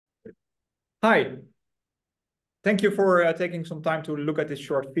Hi, thank you for taking some time to look at this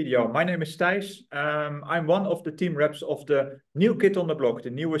short video. My name is Thijs. I'm one of the team reps of the new kid on the block,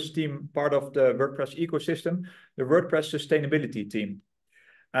 the newest team part of the WordPress ecosystem, the WordPress Sustainability Team.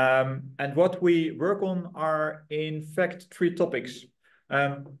 And what we work on are, in fact, three topics.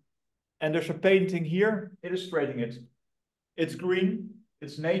 And there's a painting here illustrating it. It's green,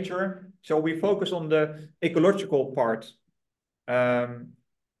 it's nature, so we focus on the ecological part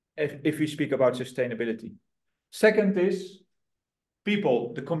if we speak about sustainability. Second is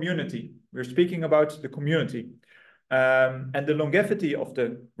people, the community. We're speaking about the community and the longevity of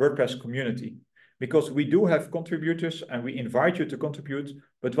the WordPress community, because we do have contributors and we invite you to contribute,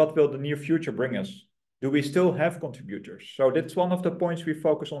 but what will the near future bring us? Do we still have contributors? So that's one of the points we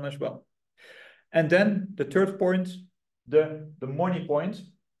focus on as well. And then the third point, the money point,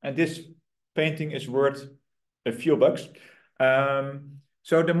 and this painting is worth a few bucks.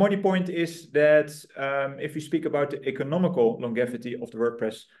 So the money point is that if we speak about the economical longevity of the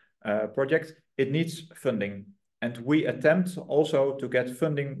WordPress project, it needs funding. And we attempt also to get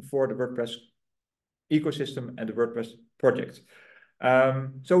funding for the WordPress ecosystem and the WordPress project.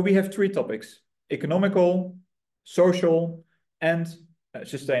 So we have three topics: economical, social, and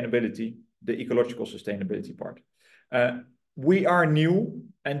sustainability, the ecological sustainability part. We are new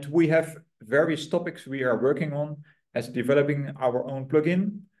and we have various topics we are working on, as developing our own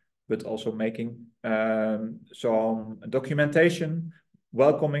plugin, but also making some documentation,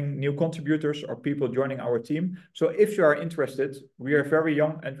 welcoming new contributors or people joining our team. So if you are interested, we are very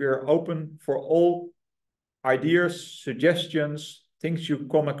young and we are open for all ideas, suggestions, things you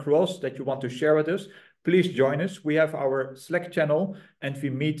come across that you want to share with us. Please join us. We have our Slack channel and we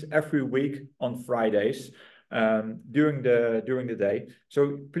meet every week on Fridays during the day.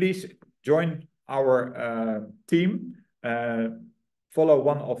 So please join our team, follow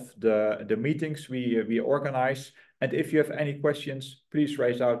one of the meetings we organize, and if you have any questions, please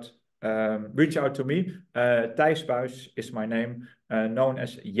reach out to me. Thijs Buis is my name, known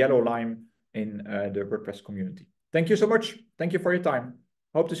as Yellow Lime in the WordPress community. Thank you so much. Thank you for your time.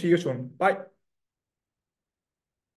 Hope to see you soon. Bye.